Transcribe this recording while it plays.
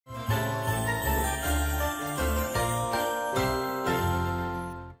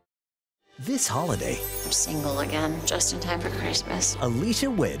This holiday, I'm single again, just in time for Christmas. Alicia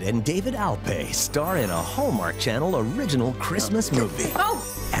Witt and David Alpay star in a Hallmark Channel original Christmas movie. Oh!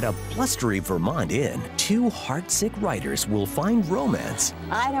 At a blustery Vermont Inn, two heartsick writers will find romance.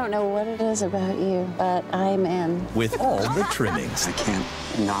 I don't know what it is about you, but I'm in. With all the trimmings. I can't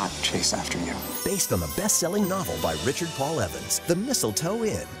not chase after you. Based on the best-selling novel by Richard Paul Evans, The Mistletoe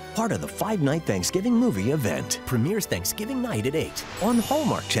Inn. Part of the 5-night Thanksgiving movie event. Premieres Thanksgiving night at 8 on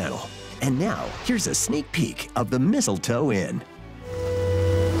Hallmark Channel. And now, here's a sneak peek of The Mistletoe Inn.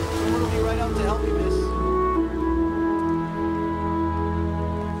 Someone will be right out to help you, miss.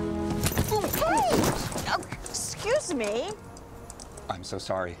 Hey! Oh, excuse me. I'm so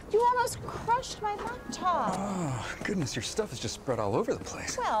sorry. You almost crushed my laptop. Oh, goodness, your stuff is just spread all over the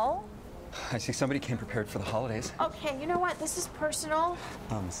place. Well... I see somebody came prepared for the holidays. Okay, you know what? This is personal.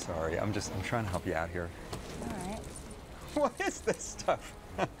 I'm sorry. I'm trying to help you out here. All right. What is this stuff?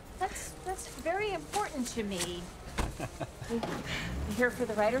 That's very important to me. You here for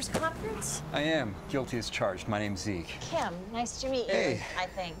the writers' conference? I am. Guilty as charged. My name's Zeke. Kim, nice to meet you. Hey. I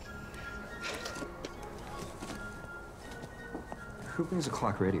think. Who brings a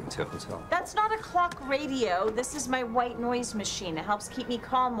clock radio to a hotel? That's not a clock radio. This is my white noise machine. It helps keep me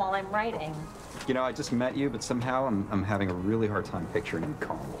calm while I'm writing. You know, I just met you, but somehow I'm having a really hard time picturing you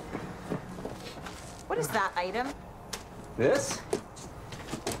calm. What is that item? This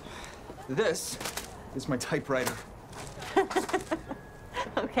is my typewriter.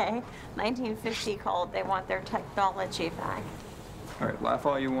 Okay. 1950 called. They want their technology back. All right, laugh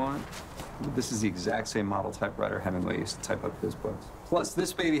all you want. This is the exact same model typewriter Hemingway used to type up his books. Plus,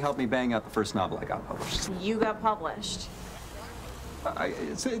 this baby helped me bang out the first novel I got published. You got published.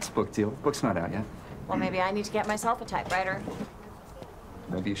 It's a book deal. The book's not out yet. Well, maybe I need to get myself a typewriter.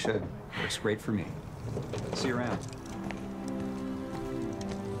 Maybe you should. Works great for me. See you around.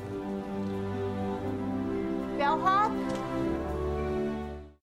 Bellhop?